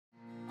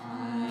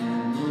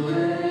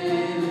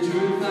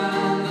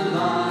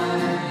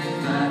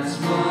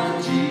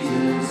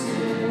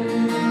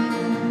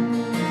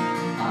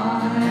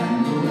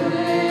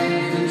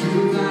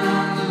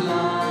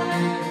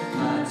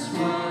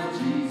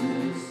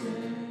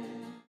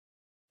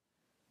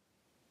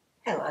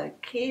Hello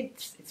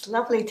kids, it's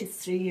lovely to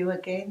see you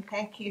again.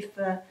 Thank you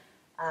for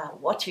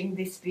watching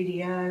this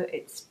video.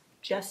 It's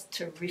just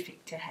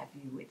terrific to have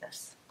you with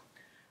us.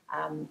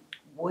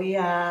 We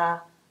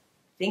are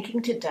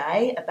thinking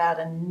today about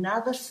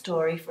another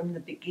story from the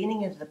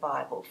beginning of the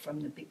Bible,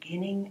 from the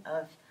beginning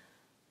of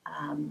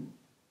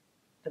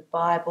the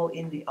Bible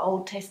in the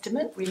Old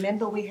Testament.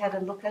 Remember we had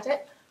a look at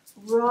it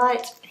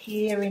right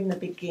here in the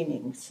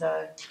beginning.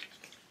 So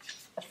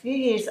a few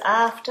years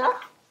after,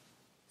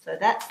 so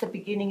that's the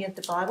beginning of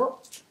the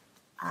Bible.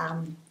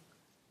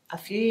 A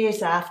few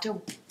years after,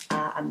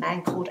 a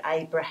man called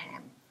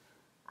Abraham.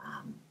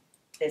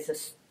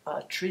 There's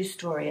a true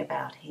story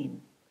about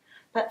him.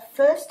 But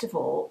first of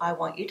all, I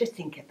want you to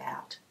think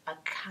about a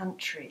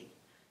country.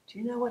 Do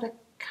you know what a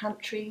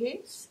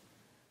country is?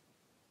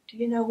 Do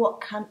you know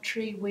what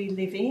country we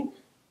live in?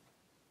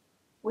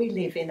 We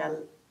live in a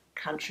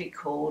country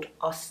called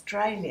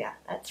Australia.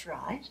 That's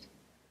right.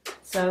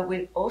 So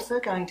we're also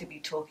going to be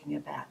talking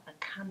about a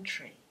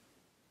country.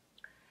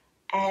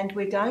 And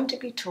we're going to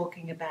be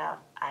talking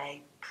about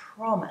a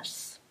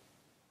promise.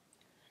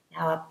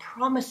 Now, a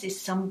promise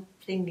is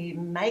something you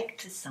make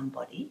to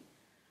somebody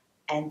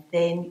and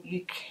then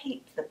you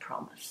keep the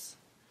promise.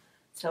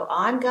 So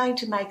I'm going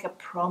to make a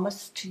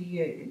promise to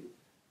you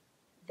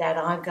that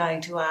I'm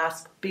going to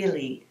ask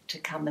Billy to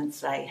come and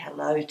say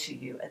hello to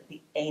you at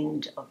the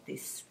end of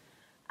this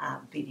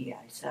video.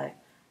 So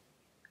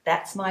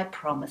that's my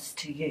promise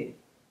to you.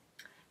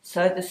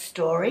 So the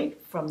story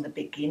from the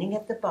beginning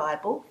of the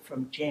Bible,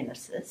 from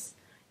Genesis,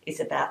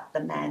 is about the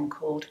man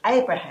called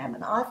Abraham.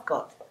 And I've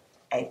got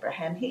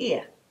Abraham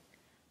here.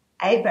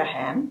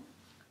 Abraham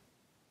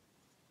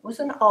was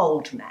an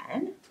old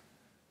man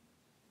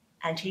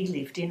and he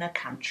lived in a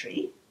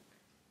country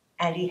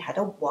and he had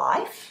a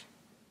wife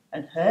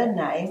and her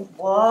name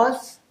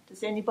was,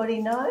 does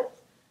anybody know?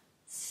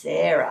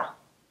 Sarah.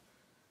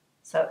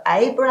 So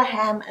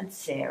Abraham and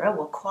Sarah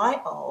were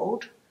quite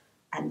old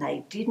and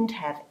they didn't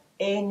have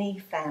any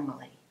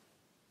family.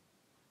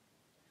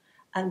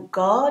 And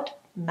God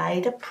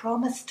made a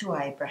promise to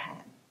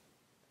Abraham.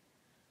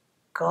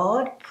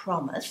 God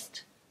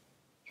promised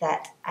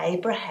that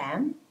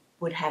Abraham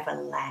would have a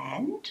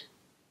land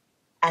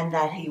and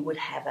that he would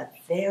have a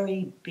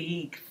very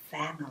big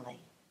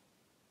family.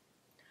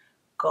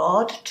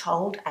 God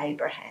told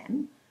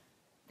Abraham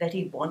that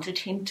he wanted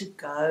him to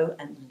go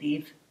and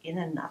live in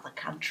another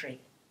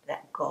country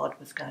that God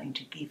was going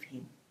to give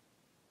him.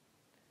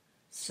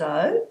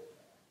 So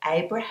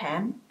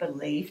Abraham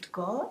believed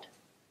God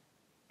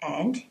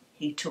and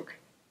he took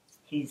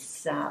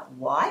his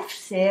wife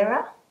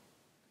Sarah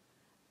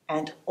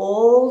and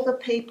all the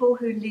people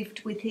who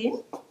lived with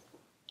him.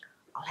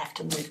 I'll have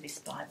to move this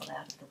Bible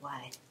out of the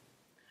way.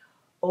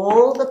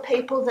 All the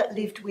people that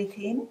lived with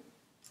him,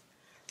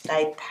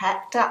 they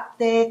packed up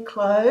their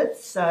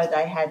clothes, so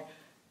they had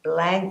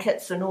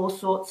blankets and all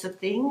sorts of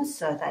things,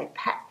 so they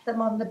packed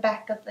them on the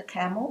back of the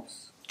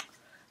camels.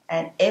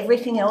 And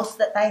everything else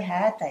that they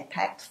had, they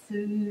packed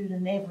food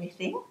and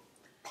everything.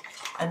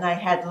 And they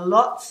had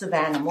lots of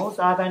animals.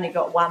 I've only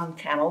got one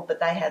camel, but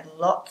they had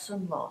lots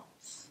and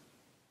lots.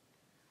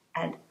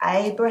 And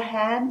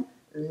Abraham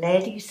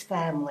led his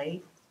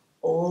family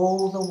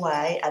all the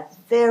way, a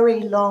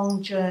very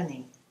long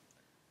journey.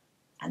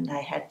 And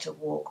they had to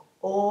walk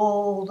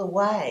all the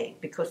way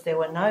because there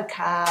were no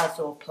cars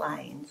or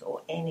planes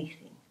or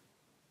anything.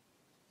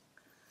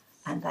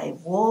 And they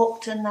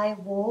walked and they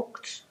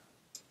walked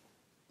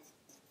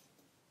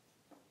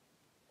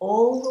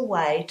all the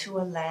way to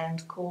a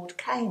land called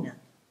Canaan.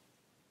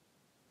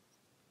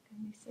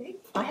 Can you see?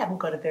 I haven't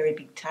got a very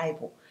big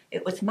table.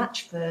 It was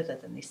much further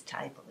than this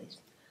table is.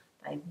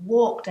 They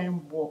walked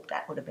and walked.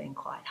 That would have been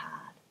quite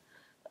hard.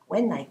 But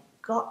when they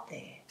got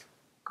there,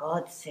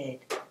 God said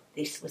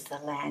this was the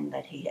land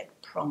that he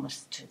had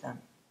promised to them.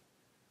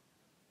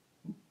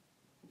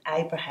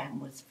 Abraham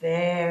was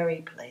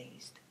very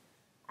pleased.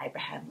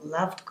 Abraham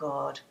loved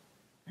God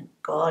and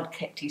God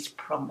kept his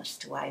promise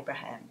to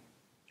Abraham.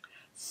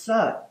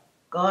 So,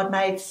 God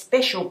made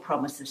special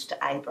promises to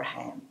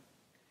Abraham.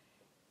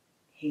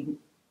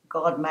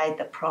 God made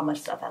the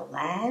promise of a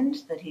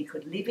land that he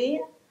could live in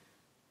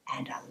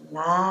and a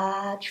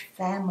large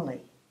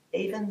family,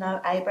 even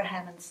though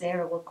Abraham and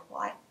Sarah were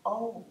quite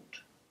old.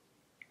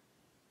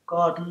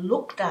 God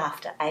looked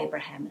after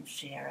Abraham and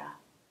Sarah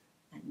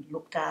and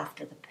looked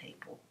after the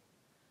people.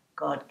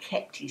 God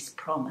kept his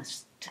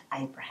promise to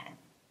Abraham.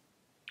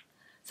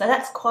 So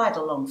that's quite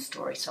a long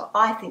story. So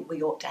I think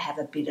we ought to have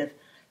a bit of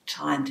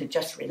time to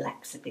just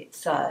relax a bit.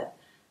 So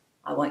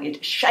I want you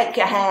to shake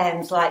your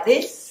hands like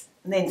this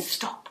and then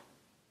stop.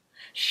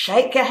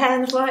 Shake your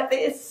hands like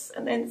this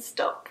and then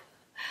stop.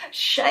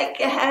 Shake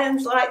your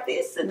hands like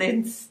this and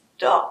then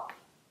stop.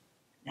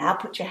 Now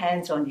put your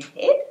hands on your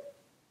head,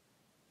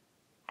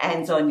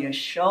 hands on your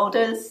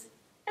shoulders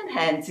and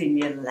hands in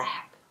your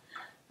lap.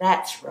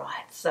 That's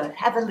right. So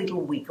have a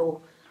little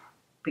wiggle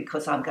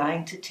because I'm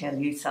going to tell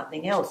you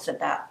something else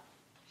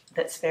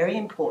that's very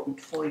important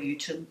for you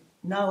to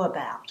know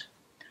about.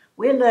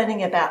 We're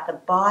learning about the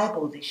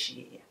Bible this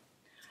year.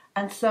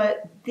 And so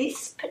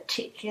this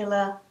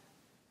particular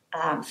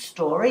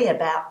story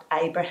about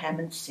Abraham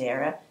and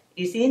Sarah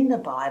is in the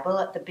Bible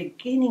at the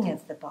beginning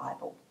of the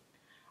Bible.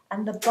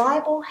 And the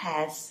Bible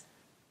has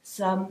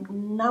some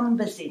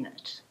numbers in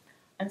it.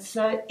 And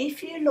so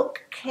if you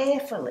look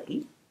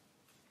carefully,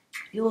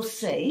 you'll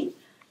see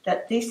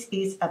that this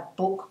is a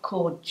book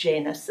called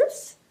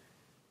Genesis,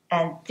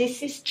 and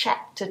this is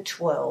chapter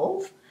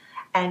 12,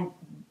 and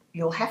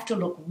you'll have to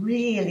look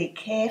really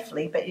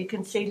carefully, but you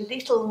can see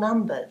little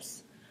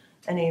numbers.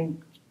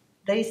 And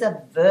these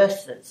are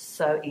verses.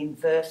 So in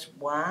verse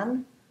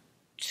 1,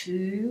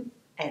 2,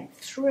 and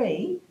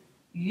 3,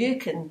 you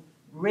can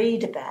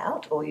read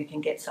about, or you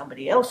can get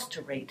somebody else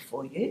to read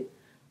for you,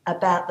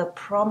 about the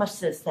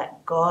promises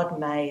that God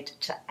made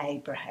to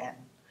Abraham.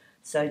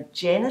 So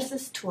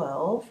Genesis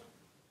 12,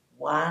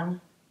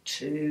 1,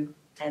 2,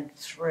 and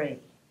 3.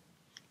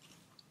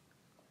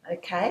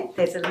 Okay,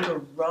 there's a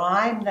little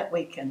rhyme that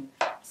we can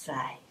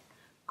say.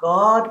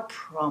 God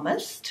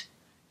promised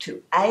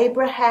to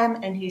Abraham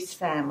and his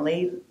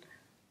family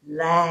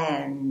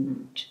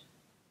land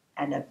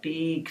and a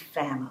big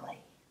family.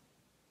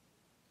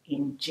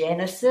 In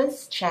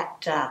Genesis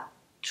chapter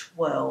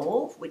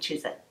 12, which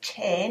is at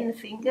 10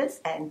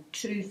 fingers and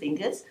 2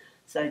 fingers,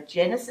 so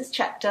Genesis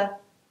chapter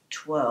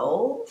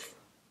 12,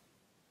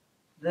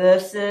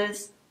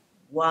 verses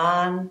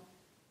 1,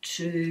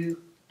 2,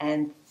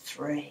 and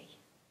 3.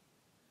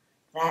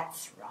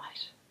 That's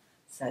right.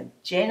 So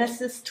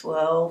Genesis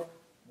 12,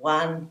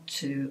 1,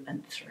 2,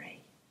 and 3.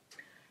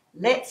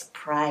 Let's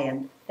pray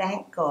and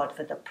thank God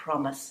for the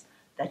promise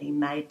that he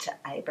made to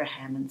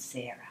Abraham and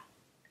Sarah.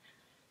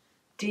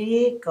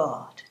 Dear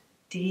God,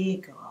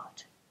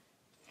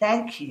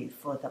 thank you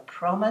for the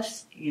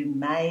promise you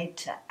made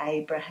to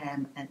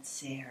Abraham and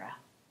Sarah.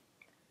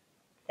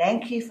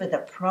 Thank you for the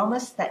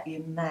promise that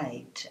you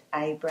made to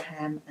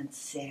Abraham and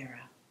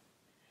Sarah.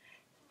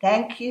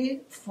 Thank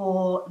you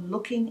for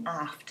looking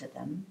after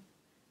them.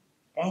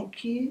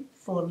 Thank you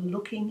for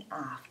looking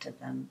after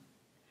them.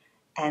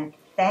 And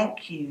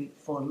thank you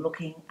for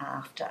looking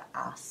after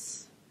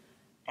us.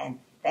 And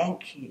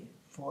thank you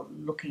for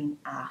looking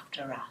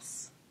after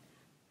us.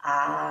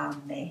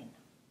 Amen.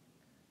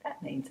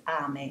 That means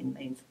amen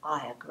means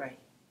I agree.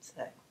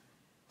 So,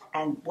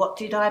 and what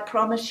did I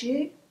promise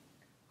you?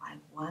 I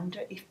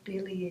wonder if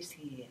Billy is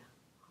here.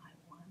 I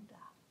wonder.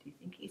 Do you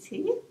think he's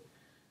here?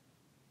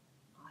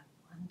 I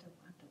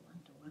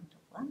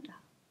wonder.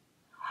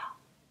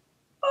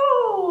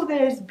 Oh,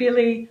 there's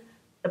Billy,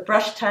 the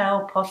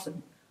brush-tailed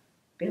possum.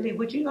 Billy,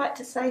 would you like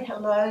to say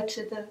hello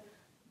to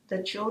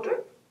the children?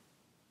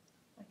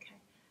 Okay.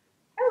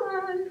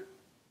 Hello.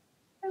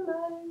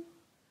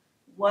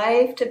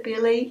 Wave to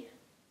Billy.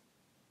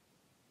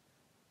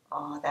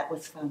 Oh, that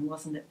was fun,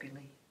 wasn't it,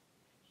 Billy?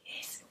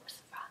 Yes, it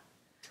was fun.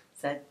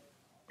 So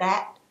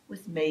that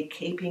was me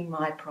keeping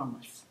my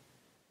promise.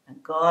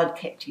 And God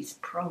kept his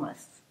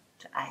promise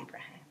to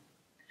Abraham.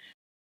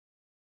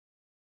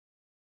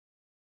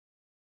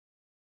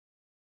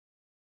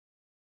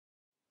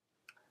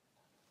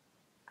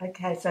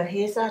 Okay, so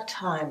here's our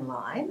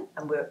timeline,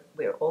 and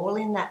we're all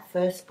in that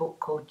first book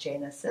called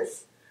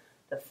Genesis.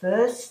 The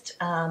first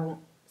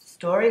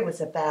story was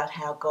about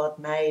how God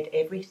made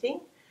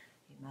everything.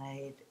 He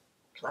made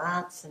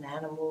plants and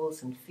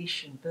animals and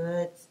fish and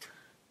birds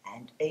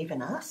and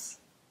even us.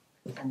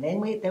 And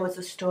then there was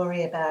a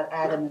story about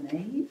Adam and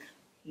Eve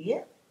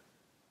here.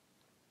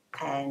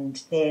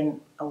 And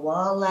then a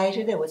while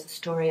later there was a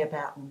story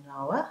about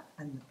Noah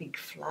and the big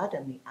flood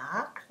and the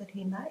ark that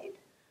he made.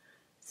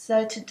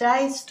 So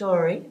today's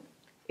story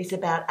is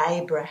about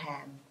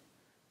Abraham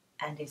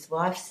and his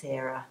wife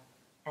Sarah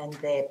and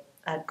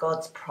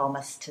God's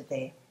promise to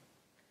them.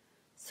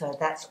 So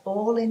that's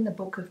all in the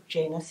book of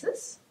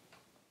Genesis.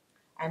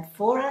 And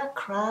for our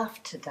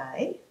craft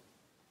today,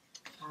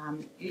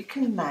 you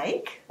can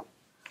make,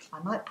 I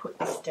might put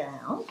this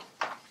down,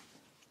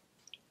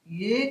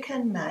 you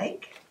can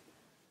make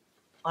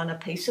on a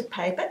piece of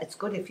paper, it's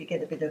good if you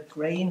get a bit of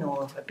green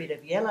or a bit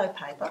of yellow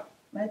paper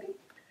maybe,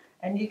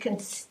 and you can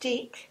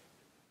stick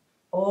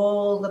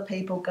all the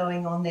people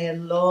going on their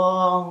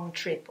long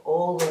trip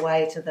all the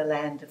way to the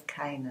land of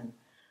Canaan.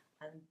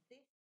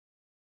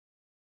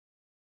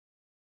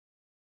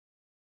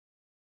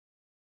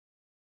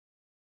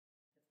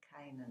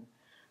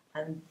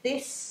 And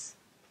this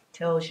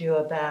tells you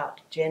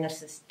about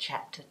Genesis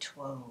chapter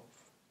 12.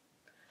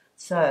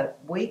 So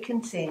we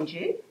can send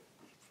you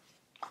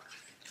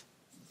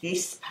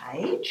this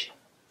page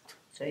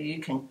so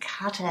you can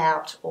cut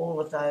out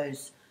all of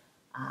those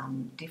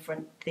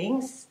different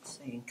things.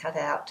 So you can cut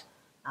out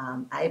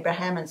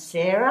Abraham and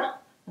Sarah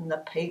and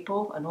the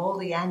people and all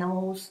the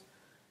animals,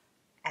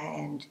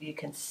 and you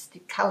can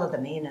colour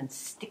them in and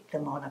stick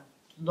them on a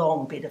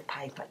long bit of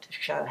paper to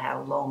show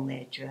how long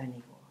their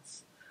journey was.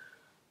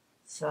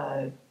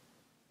 So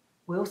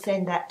we'll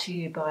send that to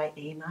you by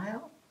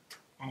email,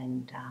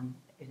 and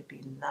it'd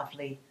be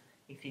lovely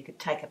if you could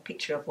take a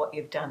picture of what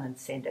you've done and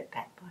send it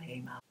back by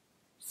email.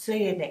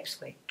 See you next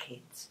week,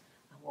 kids,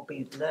 and we'll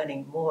be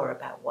learning more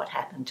about what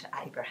happened to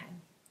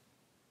Abraham.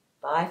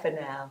 Bye for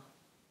now.